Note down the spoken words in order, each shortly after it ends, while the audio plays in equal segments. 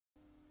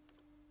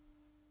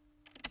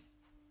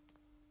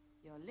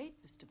You're late,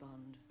 Mr.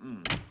 Bond.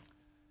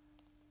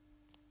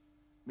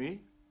 Me?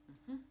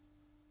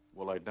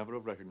 Well, I'd never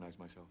have recognized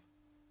myself.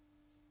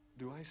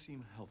 Do I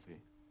seem healthy?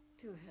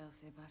 Too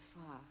healthy by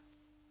far.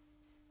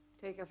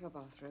 Take off your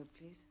bathrobe,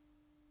 please.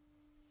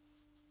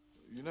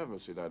 You never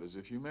say that as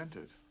if you meant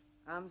it.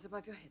 Arms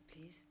above your head,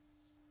 please.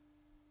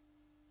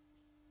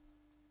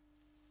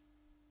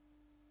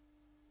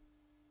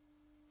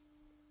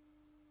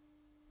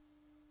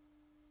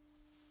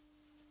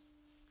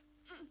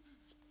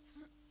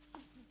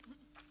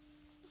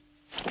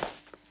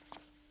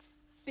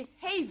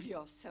 Behave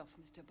yourself,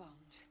 Mr. Bond.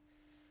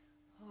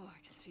 Oh, I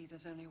can see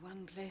there's only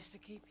one place to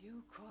keep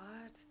you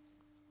quiet.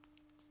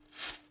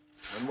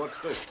 And what's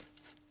this?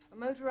 A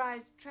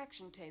motorized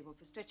traction table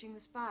for stretching the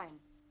spine.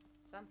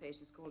 Some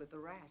patients call it the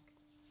rack.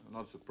 I'm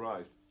not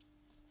surprised.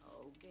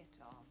 Oh, get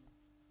on.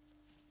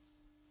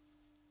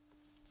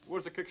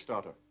 Where's the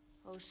Kickstarter?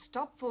 Oh,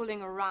 stop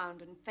fooling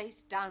around and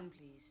face down,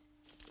 please.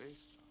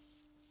 Face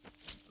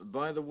down.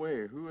 By the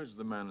way, who is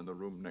the man in the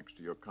room next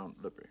to your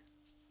Count Lippy?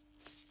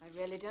 I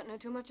really don't know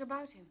too much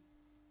about him.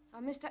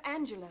 Mr.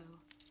 Angelo.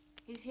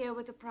 He's here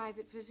with a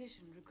private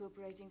physician,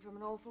 recuperating from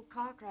an awful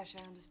car crash,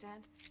 I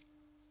understand.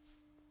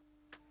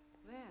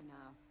 There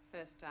now.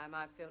 First time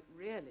I've felt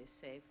really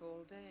safe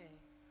all day.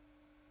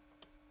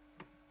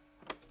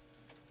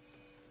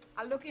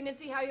 I'll look in and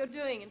see how you're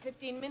doing in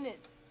 15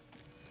 minutes.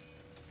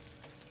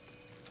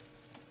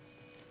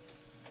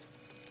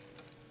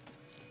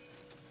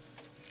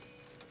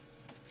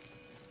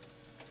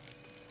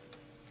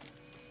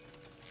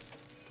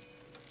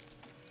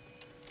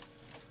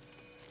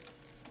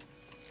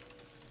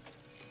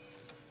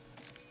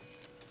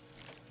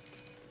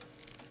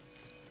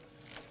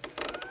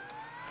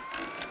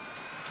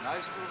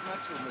 Nice to have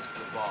met you,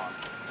 Mr. Bond.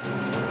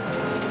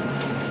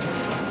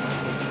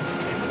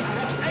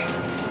 Hey!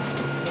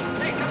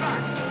 Hey, come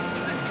back!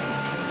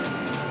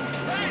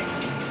 Hey!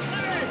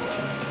 Hey!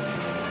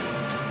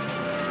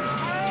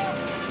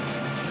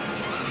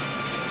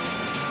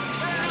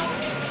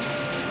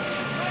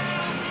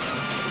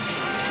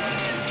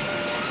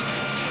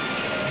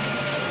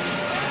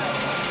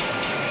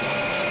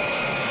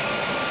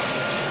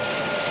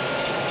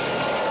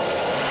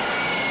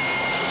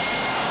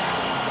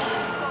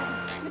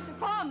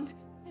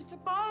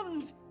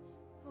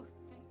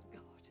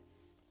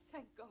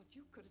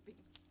 You could have been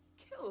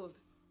killed.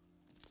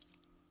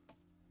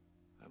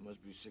 That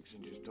must be 6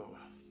 inches tall.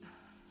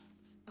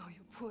 Oh,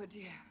 you poor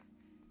dear.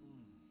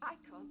 I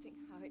can't think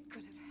how it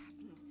could have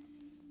happened.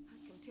 I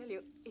can tell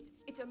you,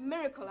 it's a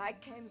miracle I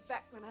came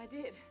back when I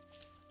did.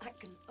 I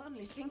can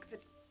only think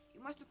that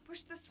you must have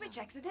pushed the switch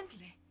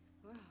accidentally.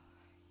 Well,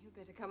 you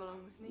better come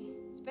along with me.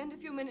 Spend a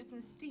few minutes in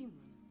the steam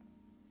room.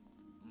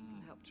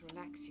 It'll help to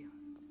relax you.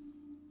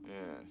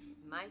 Yes.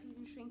 Might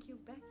even shrink you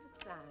back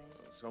to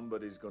size.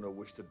 Somebody's gonna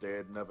wish the day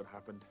had never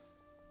happened.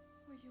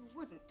 Well, you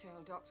wouldn't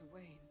tell Dr.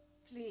 Wayne.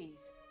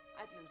 Please.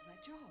 I'd lose my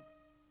job.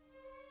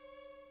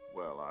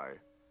 Well,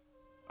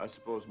 I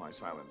suppose my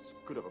silence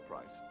could have a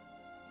price.